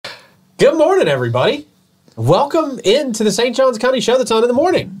Good morning, everybody. Welcome into the St. Johns County show that's on in the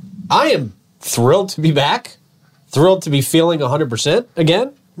morning. I am thrilled to be back. Thrilled to be feeling 100%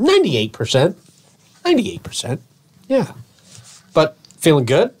 again. 98%. 98%. Yeah. But feeling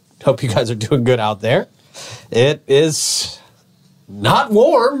good. Hope you guys are doing good out there. It is not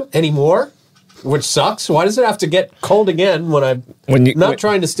warm anymore, which sucks. Why does it have to get cold again when I'm not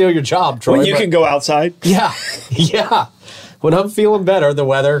trying to steal your job, Troy? When you can go outside? Yeah. Yeah. When I'm feeling better, the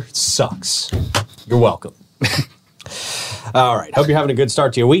weather sucks. You're welcome. All right. Hope you're having a good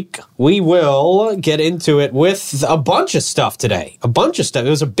start to your week. We will get into it with a bunch of stuff today. A bunch of stuff. It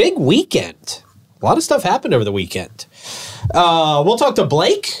was a big weekend. A lot of stuff happened over the weekend. We'll talk to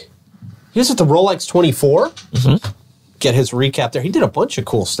Blake. He was at the Rolex 24. Mm-hmm. Get his recap there. He did a bunch of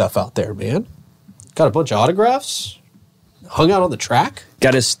cool stuff out there, man. Got a bunch of autographs. Hung out on the track.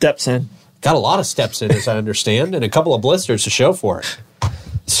 Got his steps in. Got a lot of steps in, as I understand, and a couple of blisters to show for it.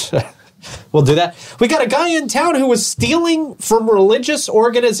 We'll do that. We got a guy in town who was stealing from religious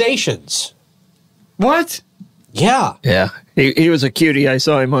organizations. What? Yeah. Yeah. He was a cutie. I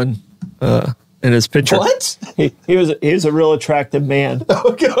saw him on in his picture. What? He was a real attractive man.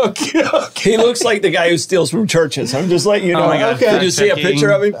 Okay. He looks like the guy who steals from churches. I'm just letting you know. Oh my God. Okay. Did you see a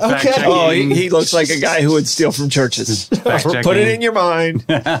picture of him? Okay. Oh, he looks like a guy who would steal from churches. Put it in your mind,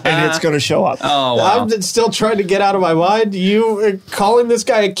 and it's going to show up. Oh, wow. I'm still trying to get out of my mind. You are calling this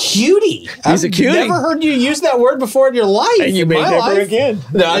guy a cutie. He's a cutie. I've never heard you use that word before in your life. And you may never again.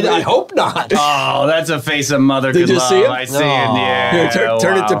 No, I hope not. Oh, that's a face a mother could Did you love. see him? I see it. Yeah. Here,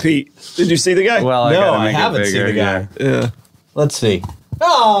 turn it to Pete. Did you see the guy? Well, No, I I gotta make haven't it seen bigger. the guy. Yeah. Let's see.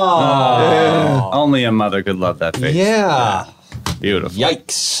 Oh. Only a mother could love that face. Yeah. Beautiful.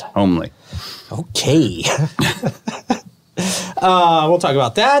 Yikes. Homely. Okay. We'll talk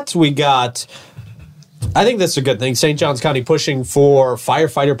about that. We got, I think this is a good thing, St. Johns County pushing for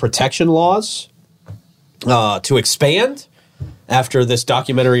firefighter protection laws to expand after this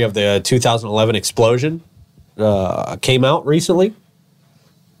documentary of the 2011 explosion came out recently.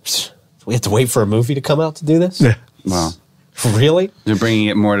 We have to wait for a movie to come out to do this? Well, Really? they're bringing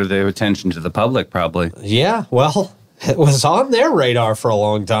it more to the attention to the public, probably. Yeah, well, it was on their radar for a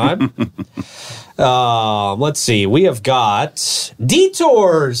long time. Let's see. We have got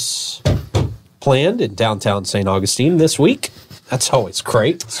detours planned in downtown St. Augustine this week. That's always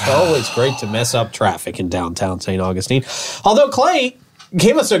great. It's always great to mess up traffic in downtown St. Augustine. Although Clay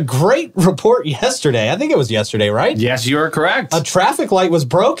gave us a great report yesterday. I think it was yesterday, right? Yes, you are correct. A traffic light was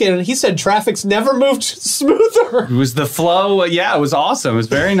broken, and he said traffic's never moved smoother. It was the flow. Yeah, it was awesome. It was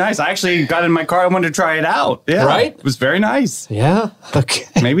very nice. I actually got in my car. I wanted to try it out. Yeah, Right? It was very nice. Yeah, okay.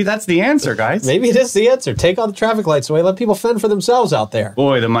 Maybe that's the answer, guys. Maybe it is the answer. Take all the traffic lights away. Let people fend for themselves out there.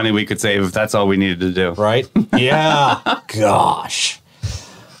 Boy, the money we could save if that's all we needed to do. Right? Yeah. Gosh.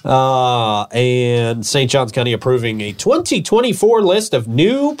 And St. Johns County approving a 2024 list of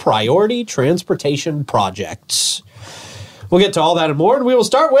new priority transportation projects. We'll get to all that and more, and we will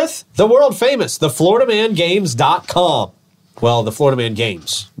start with the world famous, thefloridamangames.com. Well, the Florida Man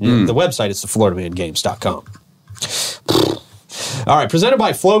Games. The website is thefloridamangames.com. All right, presented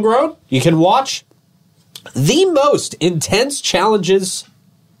by Flowgrown. You can watch the most intense challenges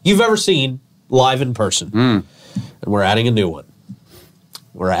you've ever seen live in person. And we're adding a new one.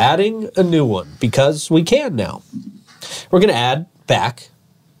 We're adding a new one because we can now. We're going to add back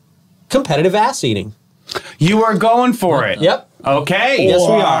competitive ass eating. You are going for it. Yep. Okay. Yes,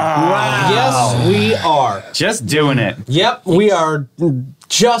 we are. Wow. Yes, we are. Just doing it. Yep, we are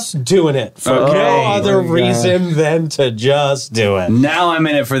just doing it for Okay. no other Oh my reason than to just do it. Now I'm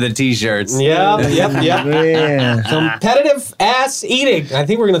in it for the t-shirts. Yep. Man. Competitive ass eating. I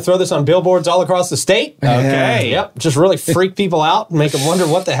think we're going to throw this on billboards all across the state. Okay. Yep. Just really freak people out and make them wonder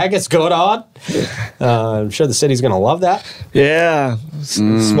what the heck is going on. I'm sure the city's going to love that. Yeah.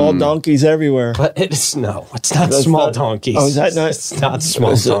 Small donkeys everywhere. But it's not That's small not- donkeys. Oh, is that not? It's not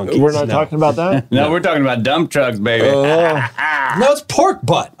small donkeys. We're not no. talking about that? No, we're talking about dump trucks, baby. No, it's pork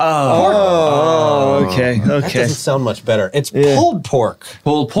butt. Oh, okay. That Okay. doesn't sound much better. It's Yeah. pulled pork.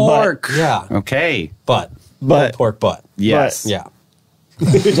 Pulled pork. Yeah. Okay. Butt. Butt. Pulled pork butt. Yes. Yeah.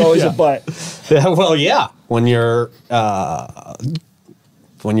 There's always a butt. Well, yeah. When you're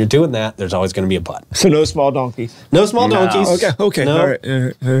doing that, there's always going to be a butt. So no small donkeys. No small No. donkeys. Okay. No. All right. All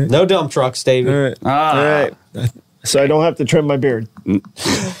right. No dump trucks, Davey. All right. Ah. All right. So I don't have to trim my beard.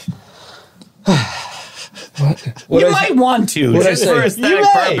 You might want to, What'd I just say? for aesthetic You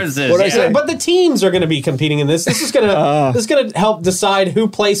may. purposes. What'd I yeah. say? But the teams are going to be competing in this. This is going to help decide who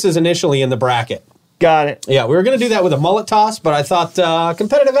places initially in the bracket. Got it. Yeah, we were going to do that with a mullet toss, but I thought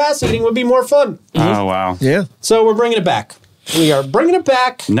competitive ass eating would be more fun. Oh, wow. Yeah. So we're bringing it back. We are bringing it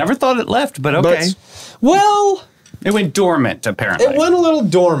back. Never thought it left, but okay. Well, it went dormant, apparently. it went a little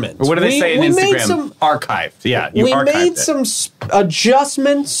dormant. Or what do they say in Instagram? Archived. Yeah, you we archived made it. some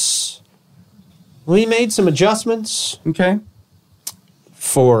adjustments. We made some adjustments Okay.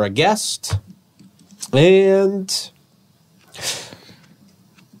 for a guest, and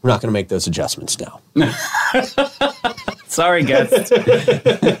we're not going to make those adjustments now. Sorry, guest.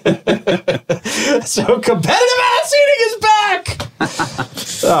 So competitive ass eating is back.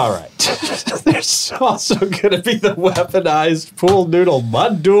 All right. There's also going to be the weaponized pool noodle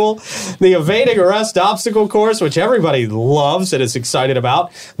mud duel, the evading arrest obstacle course, which everybody loves and is excited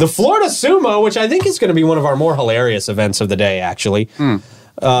about, the Florida Sumo, which I think is going to be one of our more hilarious events of the day, actually. And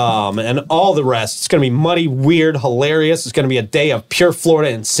all the rest. It's going to be muddy, weird, hilarious. It's going to be a day of pure Florida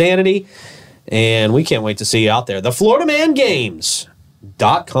insanity. And we can't wait to see you out there. The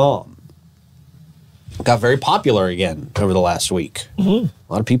FloridaManGames.com got very popular again over the last week. A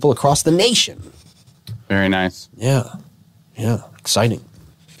lot of people across the nation. Very nice. Yeah. Exciting.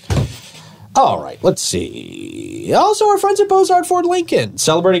 All right, let's see. Also, our friends at Bozard Ford Lincoln,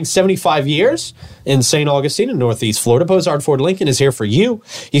 celebrating 75 years in St. Augustine in Northeast Florida. Bozard Ford Lincoln is here for you.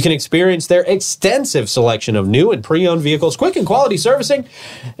 You can experience their extensive selection of new and pre-owned vehicles, quick and quality servicing,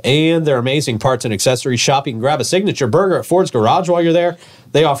 and their amazing parts and accessories. Shop, you can grab a signature burger at Ford's Garage while you're there.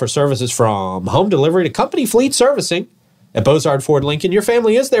 They offer services from home delivery to company fleet servicing. At Bozard Ford Lincoln, your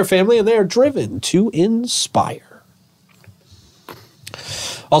family is their family, and they are driven to inspire.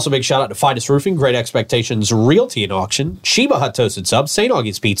 Also, big shout out to Fidus Roofing, Great Expectations Realty and Auction, Sheba Hut Toasted Subs, St.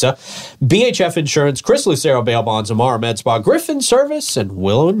 Augie's Pizza, BHF Insurance, Chris Lucero Bail Bonds, Amara Med Spa, Griffin Service, and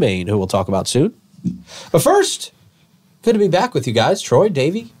Willow and Maine, who we'll talk about soon. But first, good to be back with you guys. Troy,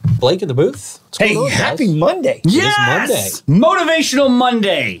 Davey, Blake in the booth. What's going on, guys? Happy Monday. Yes! Motivational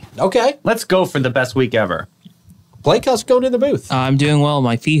Monday. Okay. Let's go for the best week ever. Blake, how's it going in the booth? I'm doing well.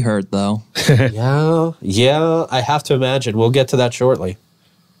 My feet hurt, though. Yeah, I have to imagine. We'll get to that shortly.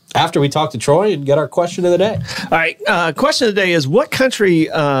 After we talk to Troy and get our question of the day. All right. Question of the day is, what country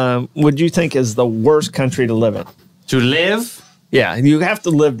would you think is the worst country to live in? To live? Yeah, you have to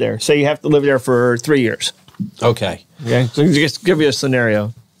live there. Say you have to live there for 3 years. Okay. Okay. So just give you a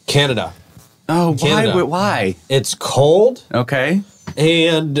scenario. Canada. Oh, Canada. why? It's cold, Okay.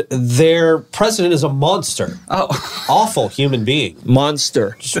 and their president is a monster. Oh. Awful human being.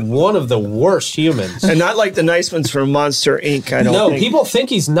 Monster. Just one of the worst humans. And not like the nice ones from Monster Inc. I don't No, think. people think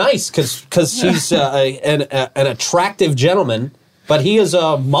he's nice because he's an attractive gentleman, but he is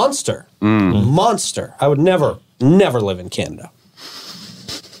a monster. Monster. I would never live in Canada.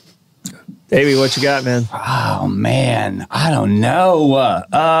 Davey, what you got, man? Oh, man. I don't know.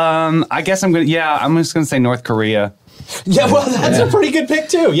 I guess I'm just going to say North Korea. Yeah, well, that's a pretty good pick,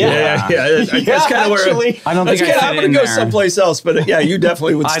 too. Yeah. That's kind of where I don't think I'm going to go someplace else, but yeah, you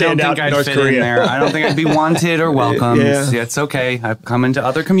definitely would stand out in North Korea. In there. I don't think I'd be wanted or welcomed. Yeah. It's okay. I've come into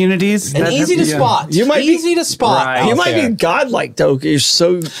other communities. And easy to spot. You might easy to spot. Right. You might be godlike, though. You're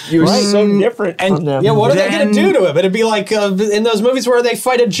so different from them. Yeah, what are they going to do to him? It'd be like in those movies where they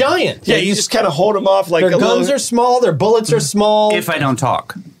fight a giant. Yeah, you just kind of hold them off like their guns are small, their bullets are small. If I don't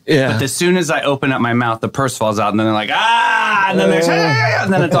talk. Yeah. But as soon as I open up my mouth, the purse falls out, and then they're like, and then there's,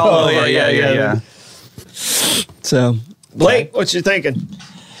 and then it's all over. Yeah. So, Blake, what you thinking?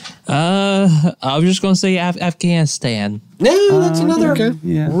 I was just going to say Afghanistan. No, that's another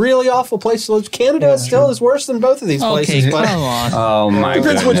Yeah. really awful place to live. Canada still is worse than both of these places. Okay, But come on. Oh, my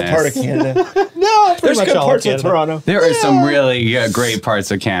Depends goodness. which part of Canada. no, pretty There's much good all parts of Canada. Toronto. There are some really great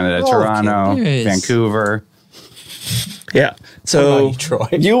parts of Canada. Oh, Toronto, there is. Vancouver. Yeah. So you, Troy?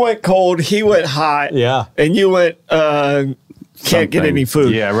 you went cold, he went hot. Yeah. And you went can't get any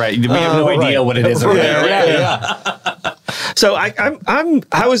food. Yeah, right. We have no idea what it is over there. Yeah. So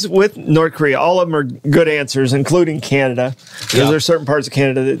I was with North Korea. All of them are good answers, including Canada. Because there's certain parts of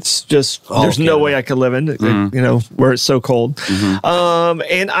Canada that's just there's no way I could live in. You know, where it's so cold.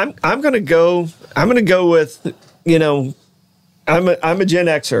 And I'm gonna go with, you know, I'm a Gen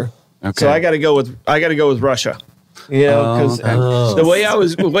Xer. Okay. So I gotta go with Russia. You know, because the way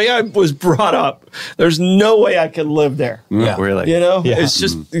I was brought up, there's no way I could live there. Yeah, really. You know, Yeah. it's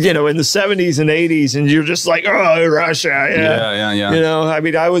just, you know, in the 70s and 80s, and you're just like, oh, Russia. Yeah. You know, I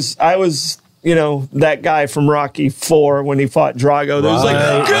mean, I was, you know, that guy from Rocky IV when he fought Drago. That was like,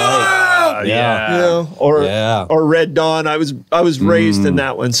 Right. Yeah. you know, or Red Dawn. I was raised in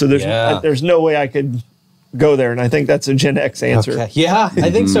that one, so there's no way I could go there, and I think that's a Gen X answer. Okay. Yeah, I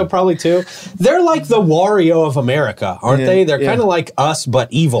think so, probably too. They're like the Wario of America, aren't they? They're kind of like us,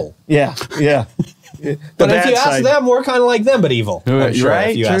 but evil. Yeah. But if you ask them, we're kind of like them, but evil. I'm sure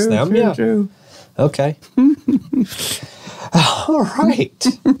Right? if you ask them. True. Okay. All right.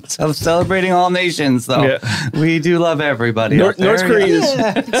 So celebrating all nations, though. Yeah. We do love everybody. North Korea is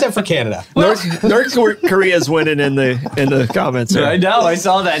Except for Canada. North Korea's winning in the comments. I know. I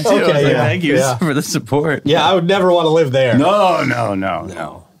saw that too. I was like, yeah, thank you yeah. for the support. Yeah, I would never want to live there.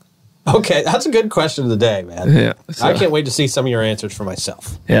 No. Okay, that's a good question of the day, man. Yeah, so- I can't wait to see some of your answers for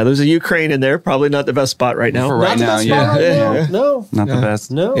myself. Yeah, there's a Ukraine in there. Probably not the best spot right now. For right Not the now, best spot yeah. right now. No. Not the best.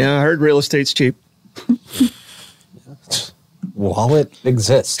 No. Yeah, I heard real estate's cheap. While it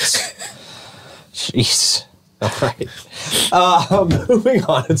exists. Jeez. All right. Moving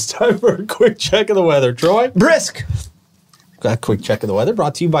on. It's time for a quick check of the weather. Troy? Brisk. A quick check of the weather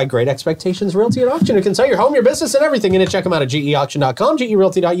brought to you by Great Expectations Realty and Auction. Who can sell your home, your business, and everything. And check them out at geauction.com,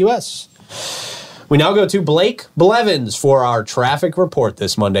 gerealty.us. We now go to Blake Blevins for our traffic report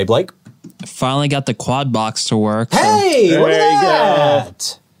this Monday. Blake? Finally got the quad box to work. Hey, look There at you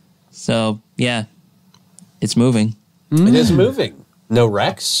that. So yeah, it's moving. It is moving. No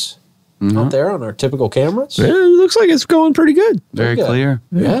wrecks out there on our typical cameras. Yeah, it looks like it's going pretty good. Very good. clear.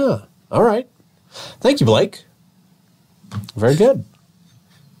 Yeah. All right. Thank you, Blake. Very good.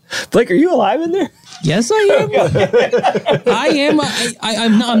 Blake, are you alive in there? Yes, I am. I am.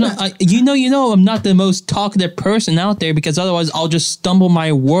 I'm not. You know, I'm not the most talkative person out there because otherwise I'll just stumble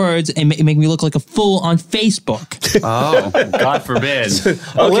my words and make me look like a fool on Facebook. Oh, God forbid.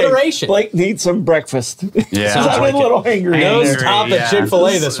 Alliteration. Blake needs some breakfast. Yeah. Sounds like a little hangry. Nose Angry, top yeah. at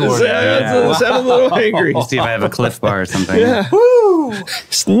Chick-fil-A this morning. Sound a little hangry. See if I have a Cliff Bar or something. Yeah. Woo!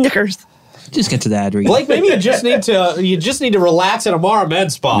 Snickers. Just get to the ad read. Blake, maybe you just need to relax at Amara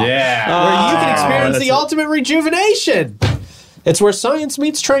Med Spa. Yeah. Where you can experience that's the ultimate rejuvenation. It's where science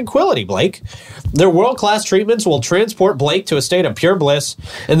meets tranquility, Blake. Their world-class treatments will transport Blake to a state of pure bliss,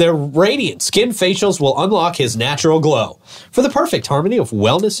 and their radiant skin facials will unlock his natural glow. For the perfect harmony of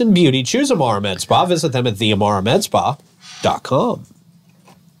wellness and beauty, choose Amara Med Spa. Visit them at theamaramedspa.com.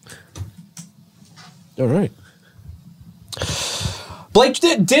 All right. Blake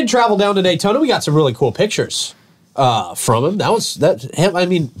did travel down to Daytona. We got some really cool pictures from him.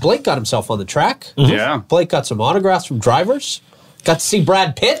 Blake got himself on the track. Yeah. Blake got some autographs from drivers. Got to see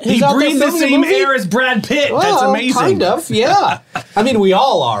Brad Pitt. He who's out there breathed the filming same movie. air as Brad Pitt. Well, That's amazing. Kind of, yeah. I mean, we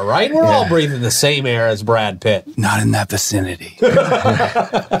all are, right? We're all breathing the same air as Brad Pitt. Not in that vicinity.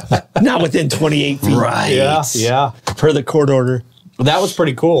 Not within 28 feet. Right. Yeah. Per the court order. That was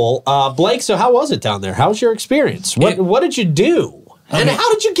pretty cool. Blake, so how was it down there? How was your experience? What did you do? And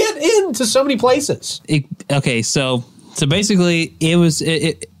how did you get into so many places? So basically, it was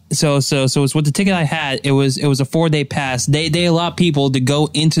so with the ticket I had, it was a 4-day pass. They allow people to go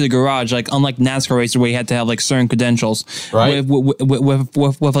into the garage, like unlike NASCAR races where you had to have like certain credentials. Right.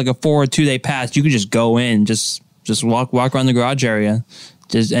 With like a 4 or 2-day pass, you could just go in, just walk around the garage area.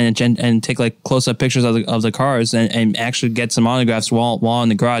 And take like close up pictures of the cars and actually get some autographs while in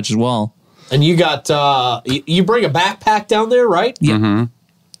the garage as well. And you got you bring a backpack down there, right? Yeah. Mm-hmm.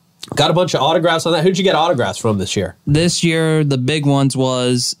 Got a bunch of autographs on that. Who'd you get autographs from this year? This year, the big ones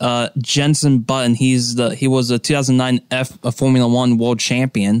was Jenson Button. He was a 2009 Formula One world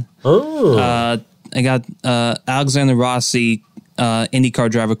champion. Oh. I got Alexander Rossi,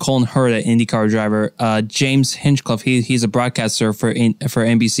 IndyCar driver. Colin Hurta, IndyCar driver. James Hinchcliffe. He's a broadcaster for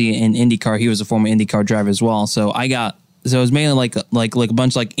NBC and IndyCar. He was a former IndyCar driver as well. So it was mainly like a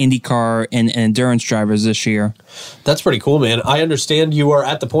bunch of like IndyCar and endurance drivers this year. That's pretty cool, man. I understand you are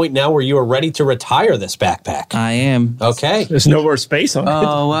at the point now where you are ready to retire this backpack. I am. Okay. There's no more space on it.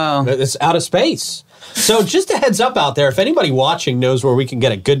 Oh, wow. It's out of space. So just a heads up out there, if anybody watching knows where we can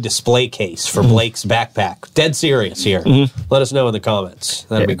get a good display case for Blake's backpack, dead serious here, let us know in the comments.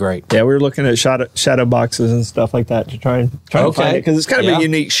 That'd be great. Yeah, we were looking at shadow boxes and stuff like that to try and find it because it's kind of a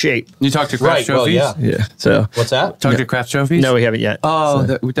unique shape. You talked to Craft Right, well, Trophies? yeah. Yeah. So What's that? Talked to Craft Trophies? no, we haven't yet. Oh,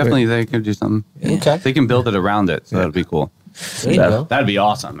 So, they could do something. Okay. They can build it around it, so that'd be cool. There you go. That'd be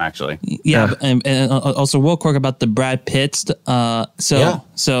awesome, actually. Yeah, and also real quick about the Brad Pitts. So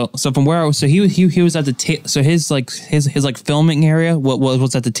from where he was at the so his filming area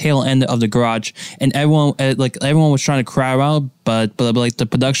was at the tail end of the garage, and everyone was trying to crowd out, but like the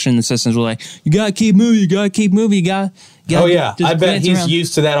production assistants were like, you gotta keep moving, Oh yeah, just I bet glance he's around.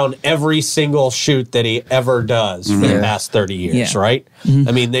 used to that on every single shoot that he ever does for the past 30 years, Yeah. right?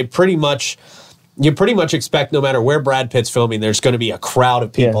 I mean, you pretty much expect no matter where Brad Pitt's filming, there's going to be a crowd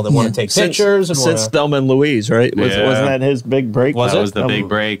of people that want to take pictures. Since Thelma and Louise, right? Wasn't that his big break? Was That it? was the big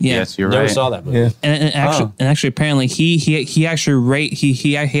break. Yeah. Yes, you're Never right. saw that movie. Yeah. And actually apparently he actually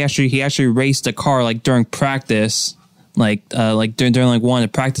raced a car like during practice, like during like one of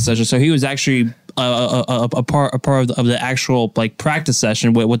the practice sessions. So he was actually a part of the actual like practice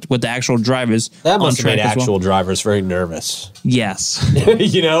session with the actual drivers. That on must have track made as well. actual drivers very nervous. Yes,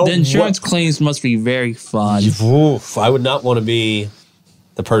 You know, the insurance claims must be very fun. Oof, I would not want to be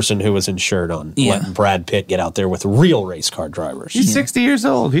the person who was insured on letting Brad Pitt get out there with real race car drivers. He's 60 years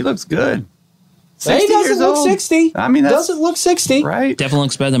old. He looks good. He 60 doesn't years look old. 60. I mean, that's doesn't look 60. right. Definitely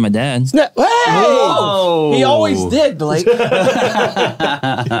looks better than my dad. Hey! Whoa. He always did, Blake. It's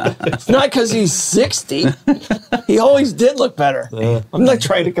not because he's 60. He always did look better. I'm not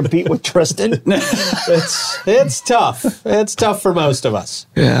trying to compete with Tristan. It's tough. It's tough for most of us.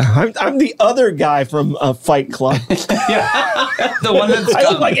 Yeah, I'm the other guy from Fight Club. The one that's I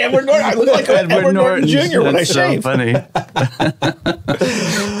look like Edward Norton. I look like Edward Norton Jr. when I That's so shave. funny.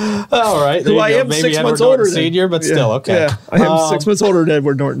 All right. There Who you I go. am Maybe 6 Edward months Norton older than Senior, but still, okay. Yeah, I am 6 months older than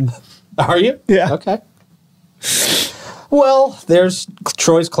Edward Norton. Are you? Yeah. Okay. Well, there's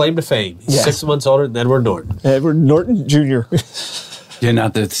Troy's claim to fame. He's Yes. 6 months older than Edward Norton. Edward Norton Jr. You're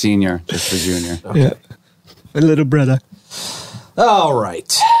not the senior, just the junior. Yeah, my little brother. All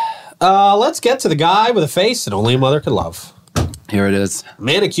right. Let's get to the guy with a face that only a mother could love. Here it is.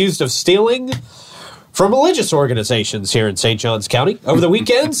 Man accused of stealing from religious organizations here in St. Johns County. Over the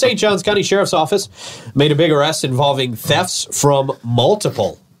weekend, St. Johns County Sheriff's Office made a big arrest involving thefts from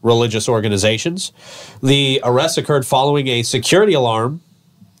multiple religious organizations. The arrest occurred following a security alarm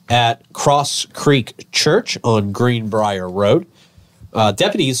at Cross Creek Church on Greenbrier Road.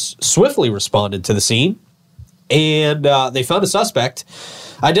 Deputies swiftly responded to the scene, and they found a suspect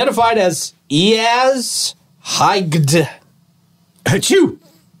identified as Iaz Haigd. Achoo!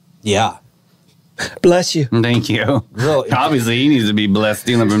 Yeah. Bless you. Thank you. Really? Obviously, he needs to be blessed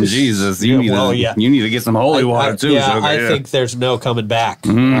stealing from Jesus. You need, you need to get some holy water, too. Yeah, sugar. I think there's no coming back.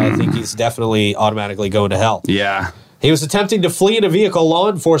 I think he's definitely automatically going to hell. Yeah. He was attempting to flee in a vehicle. Law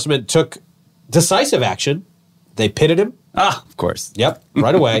enforcement took decisive action. They pitted him. Ah, of course. Yep,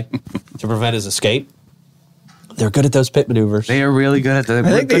 right away to prevent his escape. They're good at those pit maneuvers. They are really good at I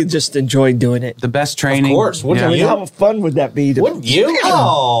think they just enjoy doing it. the best training. Of course. Wouldn't I mean, you? how fun would that be? Wouldn't you?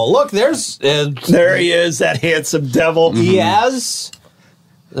 Oh, look, there's There he is, that handsome devil. he has.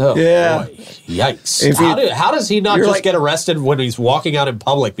 Oh, Yeah. boy. Yikes. If you- How does he not you're just like- get arrested when he's walking out in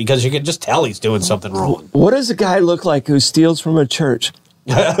public? Because you can just tell he's doing something wrong. What does a guy look like who steals from a church?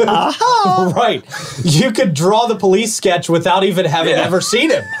 Right. You could draw the police sketch without even having ever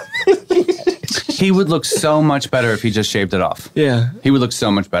seen him. He would look so much better if he just shaved it off. Yeah. He would look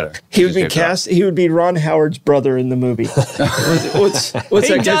so much better. He would be cast. He would be Ron Howard's brother in the movie. what's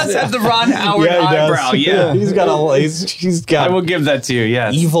He that? does have the Ron Howard Yeah, he does. eyebrow. Yeah. He's got I will give that to you.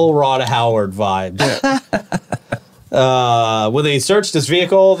 Yes. evil Ron Howard vibe. When they searched his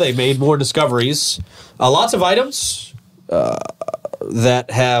vehicle, they made more discoveries. Lots of items that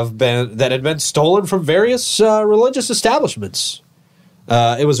had been stolen from various religious establishments.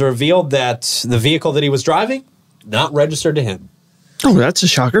 It was revealed that the vehicle that he was driving, not registered to him. Oh, that's a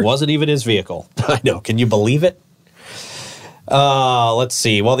shocker. Wasn't even his vehicle. I know. Can you believe it? Let's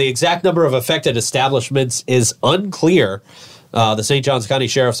see. While the exact number of affected establishments is unclear, the St. Johns County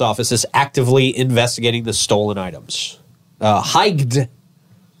Sheriff's Office is actively investigating the stolen items. Hiked.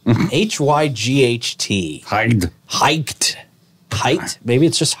 Hyght. Hide. Hiked. Height? Maybe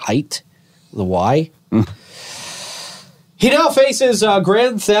it's just height. The Y. He now faces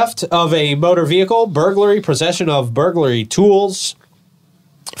grand theft of a motor vehicle, burglary, possession of burglary tools,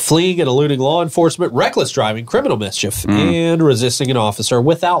 fleeing and eluding law enforcement, reckless driving, criminal mischief, and resisting an officer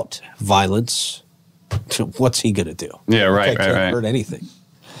without violence. What's he going to do? Yeah, right, Can't right. hurt anything.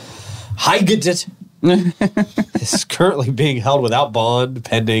 Higedit is currently being held without bond,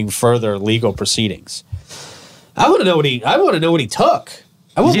 pending further legal proceedings. I want to know what he took.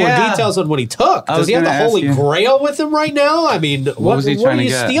 I want more details on what he took. Does he have the Holy Grail with him right now? I mean, what was he are trying to you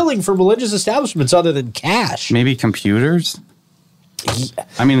get? stealing from religious establishments other than cash? Maybe computers?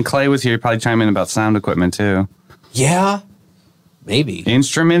 I mean, Clay was here. He'd probably chime in about sound equipment, too. Yeah, maybe.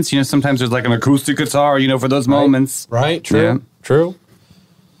 Instruments, sometimes there's like an acoustic guitar, for those moments. Right, true, Yeah. true.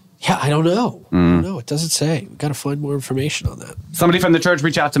 Yeah, I don't know. I don't know. It doesn't say. We've got to find more information on that. Somebody from the church,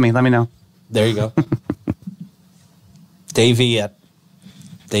 reach out to me. Let me know. There you go. Davey at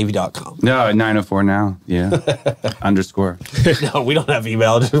Davey.com. No, at 904 now. Yeah. _. No, we don't have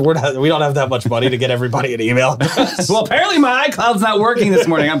email. We don't have that much money to get everybody an email address. Well, apparently my iCloud's not working this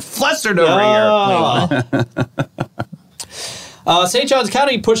morning. I'm flustered over here. St. Johns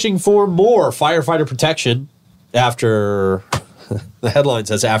County pushing for more firefighter protection after the headline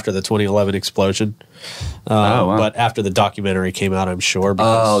says after the 2011 explosion. Wow. But after the documentary came out, I'm sure.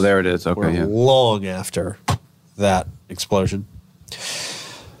 Oh, there it is. We're Okay, yeah. long after that explosion.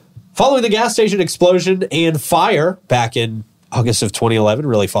 Following the gas station explosion and fire back in August of 2011,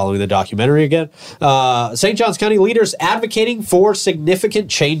 really following the documentary again, St. Johns County leaders advocating for significant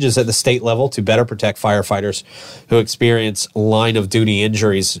changes at the state level to better protect firefighters who experience line-of-duty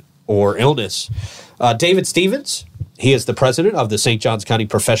injuries or illness. David Stevens, he is the president of the St. Johns County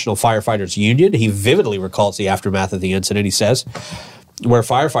Professional Firefighters Union. He vividly recalls the aftermath of the incident, he says, where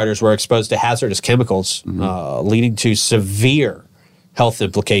firefighters were exposed to hazardous chemicals, leading to severe health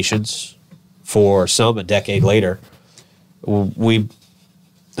implications for some a decade later. We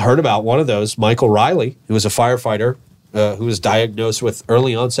heard about one of those, Michael Riley, who was a firefighter who was diagnosed with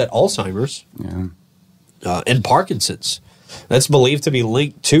early onset Alzheimer's and Parkinson's. That's believed to be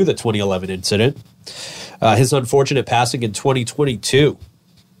linked to the 2011 incident. His unfortunate passing in 2022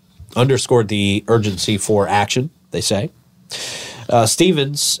 underscored the urgency for action, they say.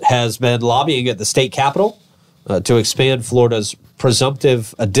 Stevens has been lobbying at the state capitol to expand Florida's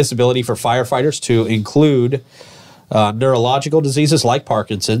presumptive disability for firefighters to include neurological diseases like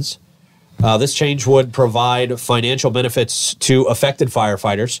Parkinson's. This change would provide financial benefits to affected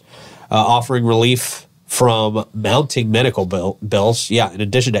firefighters, offering relief from mounting medical bills. Yeah, in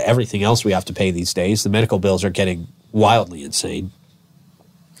addition to everything else we have to pay these days, the medical bills are getting wildly insane.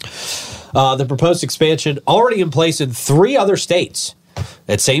 The proposed expansion, already in place in 3 other states,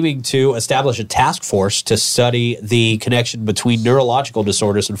 it's aiming to establish a task force to study the connection between neurological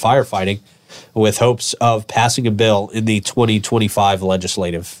disorders and firefighting, with hopes of passing a bill in the 2025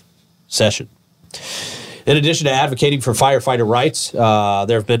 legislative session. In addition to advocating for firefighter rights,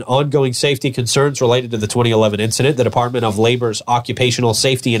 there have been ongoing safety concerns related to the 2011 incident. The Department of Labor's Occupational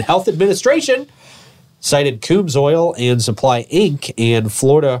Safety and Health Administration cited Coombs Oil and Supply, Inc. and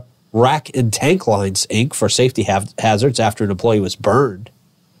Florida Rack and Tank Lines, Inc. for safety hazards after an employee was burned.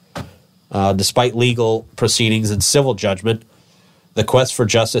 Despite legal proceedings and civil judgment, the quest for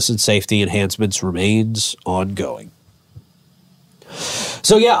justice and safety enhancements remains ongoing.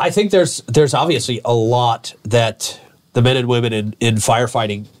 So, yeah, I think there's obviously a lot that the men and women in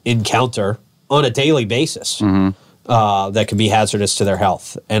firefighting encounter on a daily basis that can be hazardous to their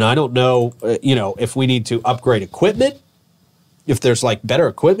health. And I don't know, if we need to upgrade equipment, if there's like better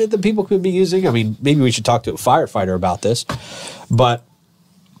equipment that people could be using. I mean, maybe we should talk to a firefighter about this. But,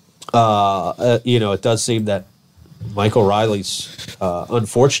 it does seem that Michael Riley's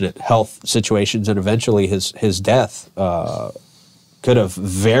unfortunate health situations and eventually his death could have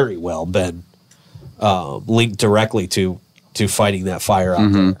very well been linked directly to fighting that fire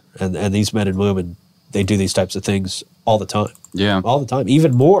out there. And these men and women, they do these types of things all the time. Yeah. All the time.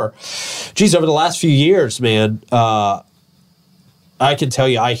 Even more. Geez, over the last few years, man, I can tell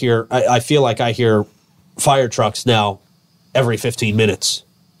you, I feel like I hear fire trucks now every 15 minutes.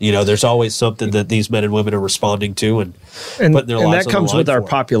 There's always something that these men and women are responding to and putting their lives on the line. And that comes with our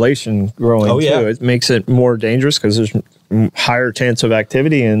population growing, too. It makes it more dangerous because there's higher chance of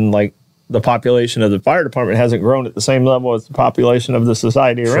activity, and like the population of the fire department hasn't grown at the same level as the population of the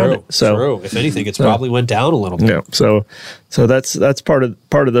society around it. So, true. If anything, it's probably went down a little bit. Yeah. So that's part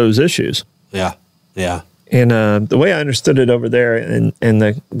of those issues. Yeah. Yeah. And the way I understood it over there, and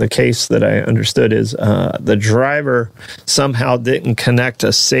the case that I understood is the driver somehow didn't connect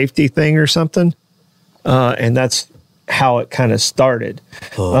a safety thing or something, and that's how it kind of started.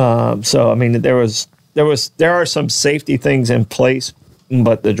 So I mean, there are some safety things in place,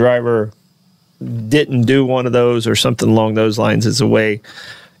 but the driver didn't do one of those or something along those lines as a way.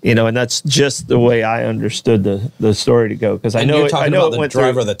 And that's just the way I understood the story to go. Because I know about it the went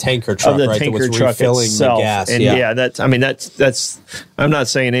driver of the tanker truck, the right? tanker that was truck refilling itself. the gas. And that's. I'm not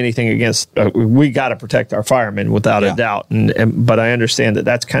saying anything against. We got to protect our firemen without a doubt. But I understand that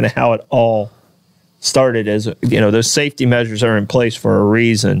that's kind of how it all started. As those safety measures are in place for a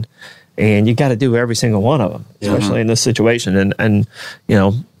reason, and you got to do every single one of them, especially in this situation. And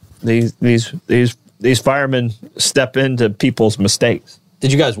these firemen step into people's mistakes.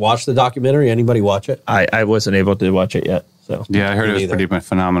 Did you guys watch the documentary? Anybody watch it? I wasn't able to watch it yet. So yeah, I heard it was pretty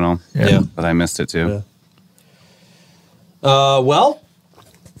phenomenal. Yeah. But I missed it too. Yeah.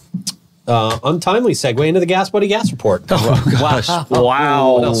 Untimely segue into the Gas Buddy Gas Report. Oh gosh!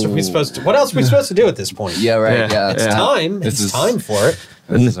 Wow. What else are we supposed to do at this point? Yeah, right. Yeah, It's time. It's time for it.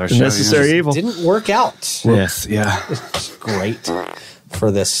 This is our show. Necessary evil. Didn't work out. Yes. Yeah. Great for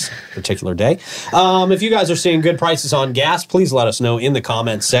this particular day. If you guys are seeing good prices on gas, please let us know in the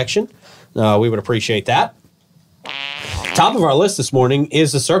comments section. We would appreciate that. Top of our list this morning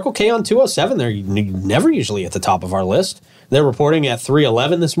is the Circle K on 207. They're never usually at the top of our list. They're reporting at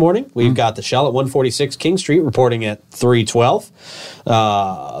 311 this morning. We've got the Shell at 146 King Street reporting at 312.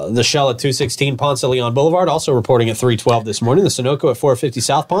 The Shell at 216 Ponce de Leon Boulevard also reporting at 312 this morning. The Sunoco at 450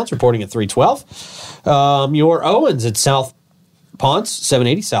 South Ponce reporting at 312. Your Owens at South Ponce,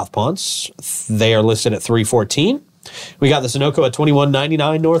 780 South Ponce, they are listed at 314. We got the Sunoco at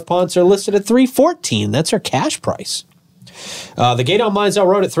 2199 North Ponce. They're listed at 314. That's our cash price. The Gate on Mizell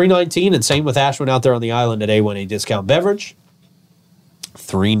Road at 319, and same with Ashwin out there on the island at A1A Discount Beverage,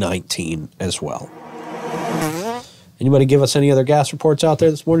 319 as well. Anybody give us any other gas reports out there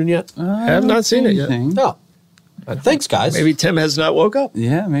this morning yet? I have not seen it yet. No. Thanks, guys. Maybe Tim has not woke up.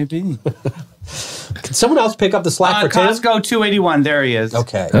 Yeah, maybe. Can someone else pick up the slack for Tim? Costco 281. There he is.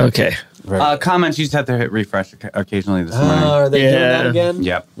 Okay. Comments, you just have to hit refresh occasionally this morning. Are they doing that again?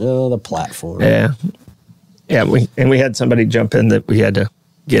 Yep. Oh, the platform. Yeah. Yeah, we had somebody jump in that we had to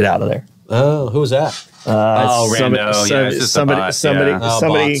get out of there. Oh, who was that? Rando.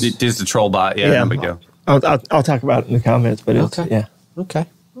 Somebody. Just a troll bot. Yeah, no big deal. I'll talk about it in the comments, but it's, Okay.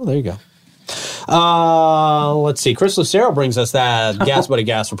 Well, there you go. Let's see. Chris Lucero brings us that Gas Buddy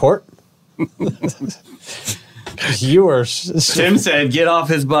Gas report. You were... Tim said, get off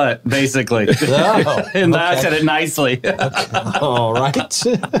his butt, basically. And I said it nicely. All right.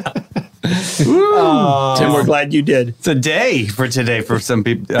 Tim, we're glad you did. It's a day for today for some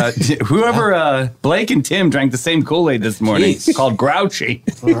people. Blake and Tim drank the same Kool-Aid this morning. It's called Grouchy.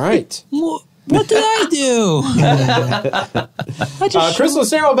 All right. What did I do? Chris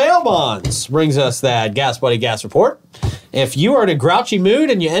Lucero Bail Bonds brings us that Gas Buddy Gas report. If you are in a grouchy mood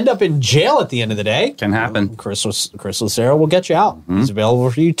and you end up in jail at the end of the day, Can happen. Chris Lucero will get you out. He's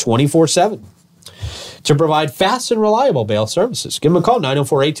available for you 24/7 to provide fast and reliable bail services. Give him a call,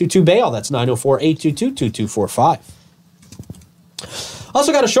 904-822-BAIL. That's 904-822-2245.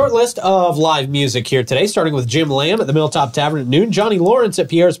 Also got a short list of live music here today, starting with Jim Lamb at the Milltop Tavern at noon, Johnny Lawrence at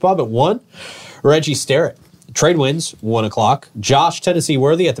Pierre's Pub at 1, Reggie Sterrett, Trade Winds, 1 o'clock, Josh Tennessee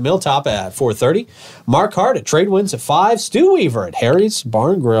Worthy at the Milltop at 4:30, Mark Hart at Trade Winds at 5, Stu Weaver at Harry's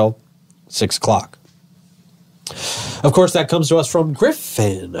Bar and Grill, 6 o'clock. Of course, that comes to us from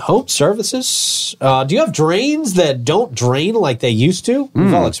Griffin Home Services. Do you have drains that don't drain like they used to?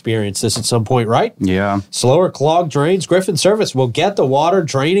 We've all experienced this at some point, right? Yeah. Slower clogged drains. Griffin Service will get the water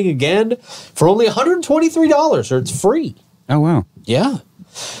draining again for only $123, or it's free. Oh, wow. Yeah.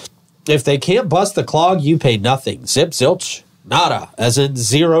 If they can't bust the clog, you pay nothing. Zip, zilch, nada, as in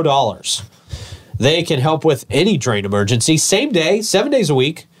 $0. They can help with any drain emergency, same day, 7 days a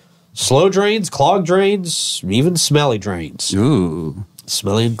week. Slow drains, clogged drains, even smelly drains. Ooh.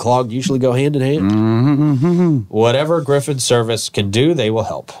 Smelly and clogged usually go hand in hand. Mm-hmm. Whatever Griffin Service can do, they will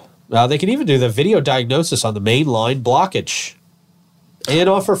help. They can even do the video diagnosis on the main line blockage and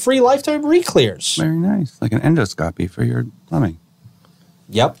offer free lifetime re-clears. Very nice. Like an endoscopy for your plumbing.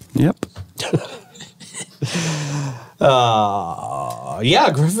 Yep.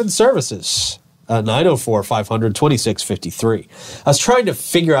 Griffin Services. 904-500-2653. I was trying to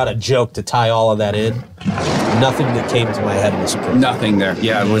figure out a joke to tie all of that in. Nothing that came to my head was appropriate. Nothing there.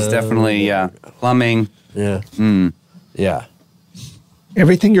 Yeah, it was definitely plumbing. Yeah. Yeah.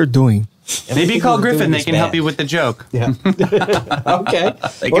 Everything you're doing. Maybe call Griffin. They can help you with the joke. Yeah. Okay.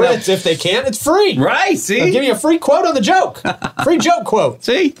 Can help. If they can, it's free. Right, see? I'll give you a free quote on the joke. Free joke quote.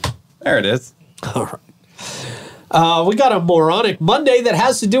 See? There it is. All right. We got a moronic Monday that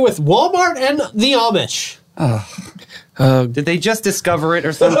has to do with Walmart and the Amish. Did they just discover it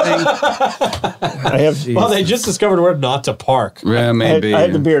or something? Well, they just discovered where not to park. Yeah, maybe. I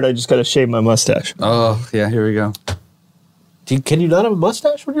have the beard. I just got to shave my mustache. Oh, yeah, here we go. Can you not have a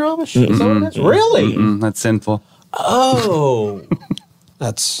mustache when you're Amish? Is that what it is? Really? That's sinful. Oh.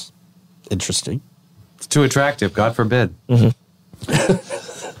 That's interesting. It's too attractive, God forbid.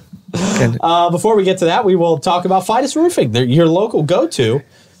 Before we get to that, we will talk about Fidus Roofing. They're your local go-to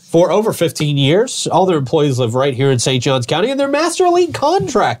for over 15 years. All their employees live right here in St. Johns County, and they're master elite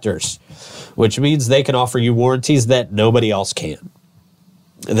contractors, which means they can offer you warranties that nobody else can.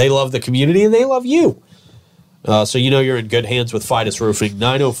 They love the community, and they love you. So you know you're in good hands with Fidus Roofing,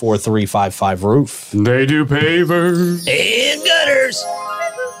 904-355-ROOF. They do pavers. And gutters.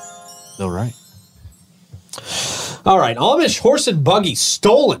 All right, Amish horse and buggy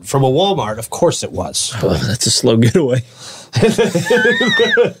stolen from a Walmart. Of course it was. Oh, that's a slow getaway.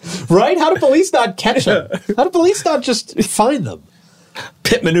 Right? How do police not catch them? How do police not just find them?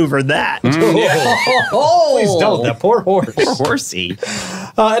 Pit maneuver that. Please don't. That poor horse. Poor horsey. In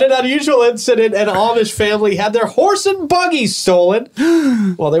an unusual incident, an Amish family had their horse and buggy stolen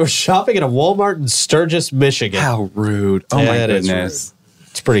while they were shopping at a Walmart in Sturgis, Michigan. How rude. Oh, my goodness.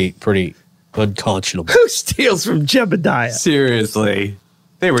 It's pretty Unconscionable. Who steals from Jebediah? Seriously.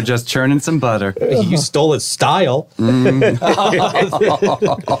 They were just churning some butter. You stole his style. Cop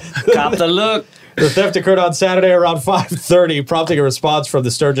the look. The theft occurred on Saturday around 5:30, prompting a response from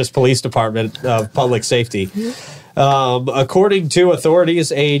the Sturgis Police Department of Public Safety. According to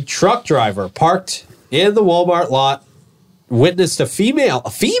authorities, a truck driver parked in the Walmart lot witnessed a female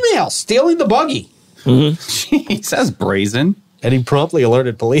stealing the buggy. Jeez, that's brazen. And he promptly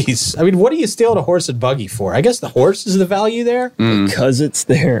alerted police. I mean, what do you steal a horse and buggy for? I guess the horse is the value there? Because it's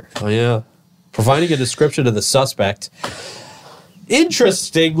there. Oh, yeah. Providing a description of the suspect.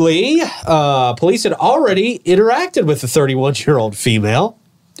 Interestingly, police had already interacted with the 31-year-old female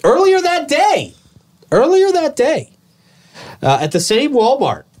earlier that day. At the same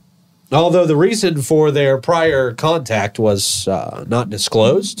Walmart. Although the reason for their prior contact was not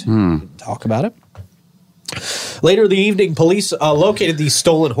disclosed. Didn't talk about it. Later in the evening, police located the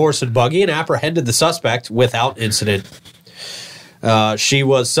stolen horse and buggy and apprehended the suspect without incident. She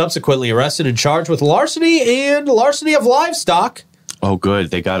was subsequently arrested and charged with larceny and larceny of livestock. Oh, good.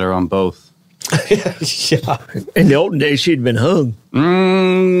 They got her on both. Yeah. In the olden days, she'd been hung.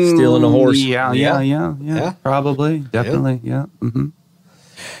 Stealing a horse. Yeah. Probably. Definitely. Yeah. Mm-hmm.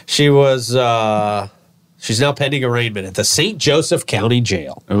 She was, she's now pending arraignment at the St. Joseph County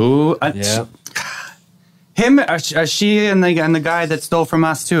Jail. Ooh. Yeah. Him, she and the guy that stole from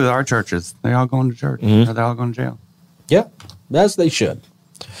us, too, our churches. They all going to church. They're all going to jail. Yeah, as they should.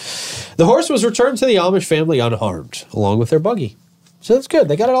 The horse was returned to the Amish family unharmed, along with their buggy. So that's good.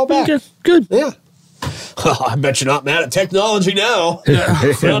 They got it all back. Good. Yeah. Well, I bet you're not mad at technology now.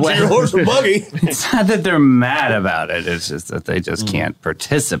 Found your horse and buggy. It's not that they're mad about it. It's just that they just can't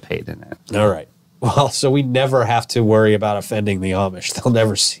participate in it. All right. Well, so we never have to worry about offending the Amish. They'll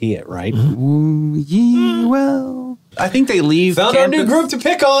never see it, right? Well, I think they leave. Found our new group to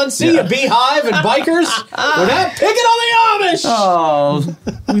pick on. See ya, Beehive and Bikers. We're not picking on the Amish. Oh,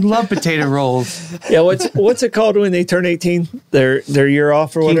 we love potato rolls. Yeah, what's it called when they turn 18? Their year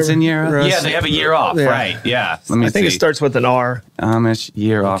off or whatever? Year. Yeah, they have a year off, right? Yeah. I think it starts with an R. Amish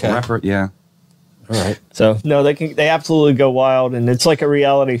year off. Yeah. All right. So no, they absolutely go wild, and it's like a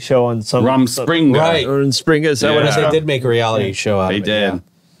reality show on some Rumspringa. Right. Or in Spring is that what it's They called? did make a reality show out They of it. did. Yeah.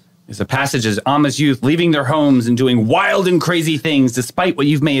 It's a passage as Amish youth leaving their homes and doing wild and crazy things. Despite what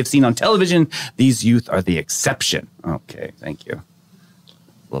you may have seen on television, these youth are the exception. Okay, thank you. A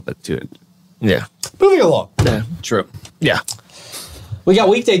little bit too. Yeah. Moving along. Yeah. True. Yeah. We got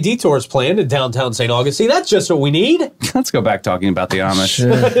weekday detours planned in downtown St. Augustine. That's just what we need. Let's go back talking about the Amish.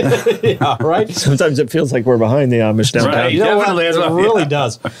 Yeah, right? Sometimes it feels like we're behind the Amish downtown. Right. You know what? Definitely is It what- really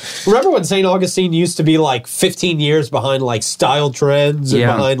does. Remember when St. Augustine used to be like 15 years behind like style trends and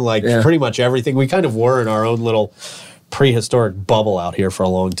Yeah. behind like pretty much everything? We kind of were in our own little prehistoric bubble out here for a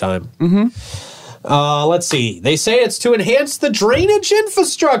long time. Let's see. They say it's to enhance the drainage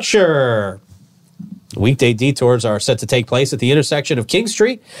infrastructure. Weekday detours are set to take place at the intersection of King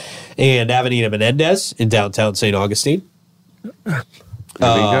Street and Avenida Menendez in downtown St. Augustine. There we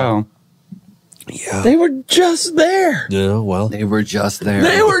go. Yeah. They were just there. Yeah, well. They were just there.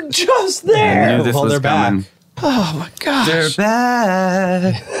 They were just I there. knew this Well, was they're back. coming. Oh my gosh. They're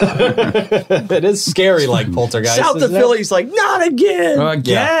back. It is scary like Poltergeist. South of isn't it? Philly's like, not again.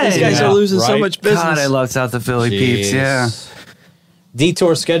 Again. These guys Yeah, are losing so right. much business. God, I love South of Philly peeps. Jeez. Yeah.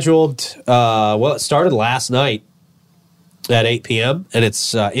 Detour scheduled, it started last night at 8 p.m. and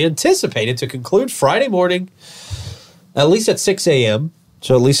it's anticipated to conclude Friday morning, at least at 6 a.m.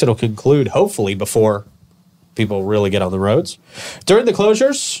 So at least it'll conclude, hopefully, before people really get on the roads. During the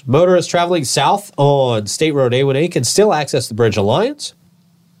closures, motorists traveling south on State Road A1A can still access the Bridge Alliance.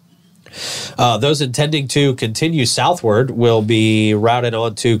 Those intending to continue southward will be routed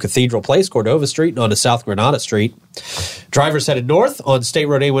onto Cathedral Place, Cordova Street, and onto South Granada Street. Drivers headed north on State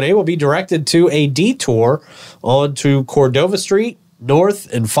Road A1A will be directed to a detour onto Cordova Street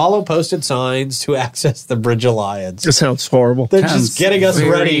north and follow posted signs to access the Bridge Alliance. This sounds horrible. They're Sounds just getting us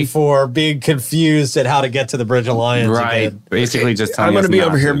very- ready for being confused at how to get to the Bridge Alliance Right. again. Basically just telling I'm going us to be not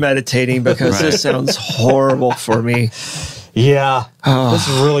over here to. meditating because Right. this sounds horrible for me. Yeah. This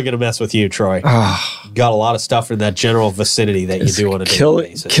is really going to mess with you, Troy. Got a lot of stuff in that general vicinity that you do on a daily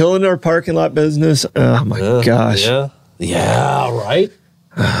basis. Killing our parking lot business. Oh my gosh. Yeah. Yeah, right?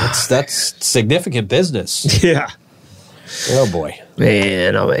 That's significant business. Yeah. Oh, boy.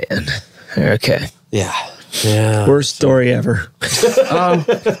 Man, oh man. Okay. Yeah. Yeah. Worst story ever.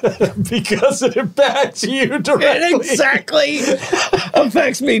 Because it impacts you directly. It exactly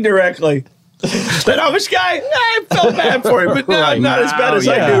affects me directly. That Amish guy, I felt bad for him, but no, Right not as bad as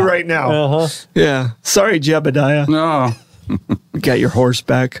I now, do right now. Uh-huh. Yeah. Sorry, Jebediah. No. You got your horse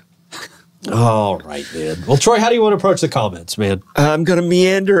back. All right, man. Well, Troy, how do you want to approach the comments, man? I'm going to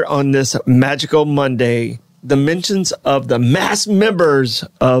meander on this magical Monday. The mentions of the mass members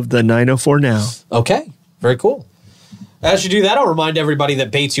of the 904 Now. Okay, very cool. As you do that, I'll remind everybody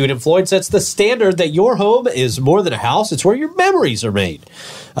that Bates Hewitt and Floyd sets the standard that your home is more than a house. It's where your memories are made.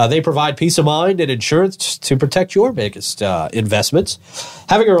 They provide peace of mind and insurance to protect your biggest investments.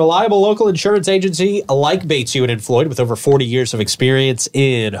 Having a reliable local insurance agency like Bates Hewitt and Floyd with over 40 years of experience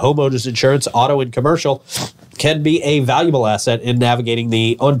in homeowners insurance, auto, and commercial can be a valuable asset in navigating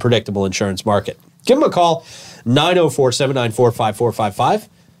the unpredictable insurance market. Give them a call, 904-794-5455,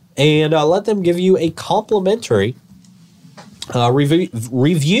 and let them give you a complimentary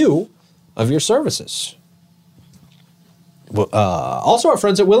review of your services. Also, our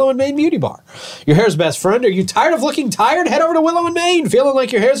friends at Willow and Maine Beauty Bar. Your hair's best friend. Are you tired of looking tired? Head over to Willow and Maine. Feeling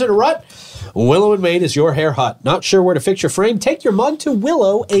like your hair's in a rut? Willow and Maine is your hair hut. Not sure where to fix your frame? Take your mug to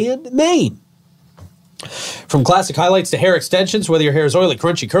Willow and Maine. From classic highlights to hair extensions, whether your hair is oily,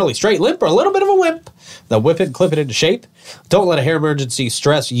 crunchy, curly, straight, limp, or a little bit of a wimp, they'll whip it and clip it into shape. Don't let a hair emergency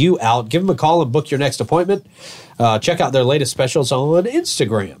stress you out. Give them a call and book your next appointment. Check out their latest specials on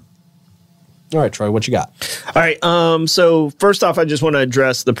Instagram. All right, Troy, what you got? All right. So first off, I just want to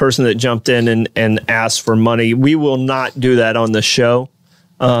address the person that jumped in and asked for money. We will not do that on the show.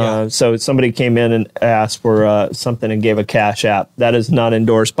 So somebody came in and asked for something and gave a cash app. That is not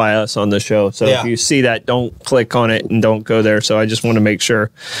endorsed by us on the show. So if you see that, don't click on it and don't go there. So I just want to make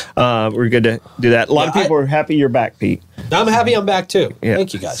sure we're good to do that. A lot of people are happy you're back, Pete. I'm happy I'm back, too. Yeah.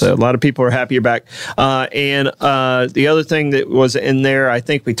 Thank you, guys. So a lot of people are happy you're back. And the other thing that was in there, I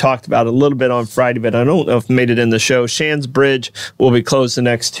think we talked about a little bit on Friday, but I don't know if it made it in the show. Shands Bridge will be closed the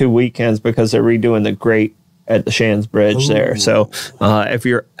next 2 weekends because they're redoing the grate at the Shands Bridge there. So if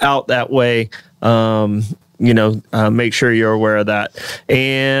you're out that way, make sure you're aware of that.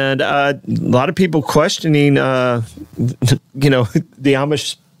 And a lot of people questioning, the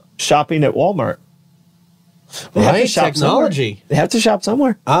Amish shopping at Walmart. They have to shop technology. Somewhere. They have to shop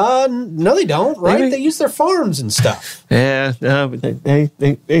somewhere. No, they don't, right? Maybe. They use their farms and stuff. Yeah, no, but they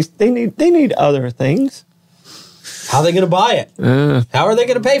need other things. How are they going to buy it? How are they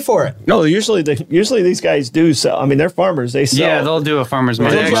going to pay for it? No, usually these guys do sell. I mean, they're farmers. They sell. Yeah, they'll do a farmer's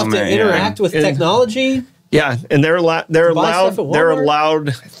market. Don't you have to interact with technology? Yeah, and they're allowed.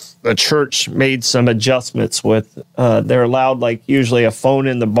 The church made some adjustments with. They're allowed like usually a phone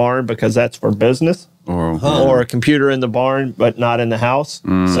in the barn because that's for business, or a computer in the barn, but not in the house.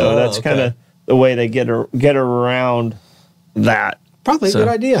 So that's kind of the way they get around that. Probably a good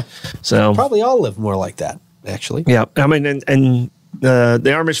idea. So probably all live more like that. Actually, yeah. I mean, and the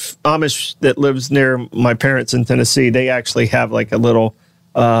Amish that lives near my parents in Tennessee, they actually have like a little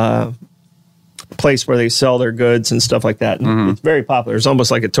place where they sell their goods and stuff like that. And it's very popular. It's almost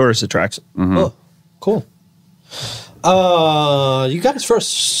like a tourist attraction. Oh, cool. You got his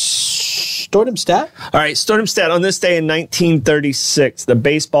first Stordom stat? All right, Stordom stat. On this day in 1936, the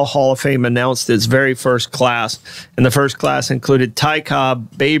Baseball Hall of Fame announced its very first class. And the first class included Ty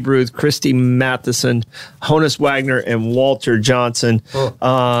Cobb, Babe Ruth, Christy Matheson, Honus Wagner, and Walter Johnson.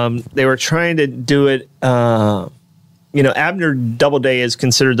 They were trying to do it... Abner Doubleday is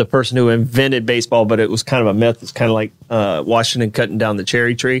considered the person who invented baseball, but it was kind of a myth. It's kind of like Washington cutting down the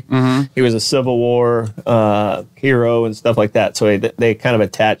cherry tree. He was a Civil War hero and stuff like that. So they kind of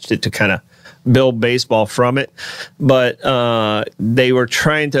attached it to kind of build baseball from it. But they were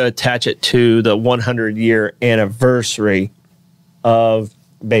trying to attach it to the 100-year anniversary of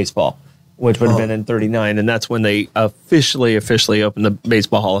baseball, which would have been in 1939. And that's when they officially opened the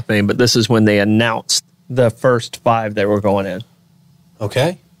Baseball Hall of Fame. But this is when they announced the first 5 that were going in.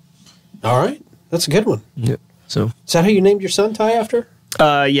 Okay. All right. That's a good one. Yeah. So is that how you named your son Ty after?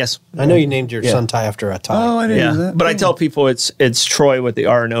 Yes. I know you named your son Ty after a Ty. Oh, I didn't know that. But I tell people it's Troy with the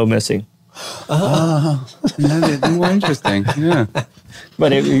R and O missing. More interesting. Yeah.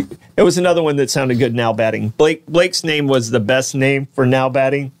 But it was another one that sounded good, now batting. Blake's name was the best name for now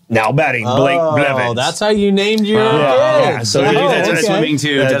batting. Now batting, Blake Blevins. Oh, that's how you named your kid. Yeah. So You do that in okay. swimming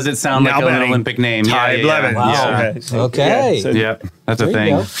too. Does it sound like an Olympic name? Ty Blevins. Wow. Yeah. Okay. Yeah, so Yep. That's a There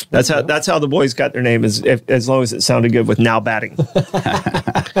you thing. go. that's how the boys got their name, as long as it sounded good with now batting. It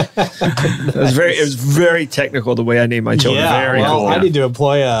was very technical the way I named my children. Yeah, Very well, cool. I need to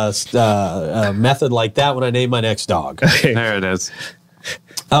employ a method like that when I name my next dog. There it is.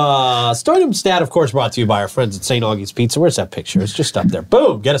 Stardom Stat, of course, brought to you by our friends at St. Augie's Pizza. Where's that picture? It's just up there.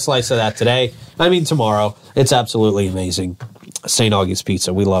 Boom! Get a slice of that today. I mean, tomorrow. It's absolutely amazing. St. Augie's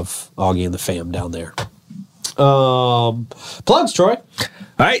Pizza. We love Augie and the fam down there. Plugs, Troy. All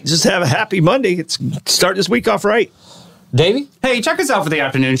right, just have a happy Monday. Start this week off right. Davey? Hey, check us out for the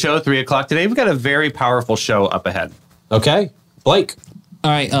afternoon show, 3 o'clock today. We've got a very powerful show up ahead. Okay. Blake? All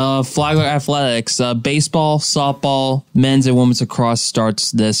right, Flagler Athletics, baseball, softball, men's and women's lacrosse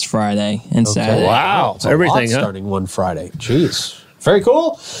starts this Friday and Saturday. Wow. So Everything, huh? starting one Friday. Jeez. Very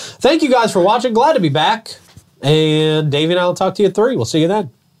cool. Thank you guys for watching. Glad to be back. And Davey and I will talk to you at 3. We'll see you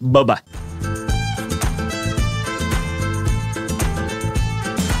then. Bye-bye.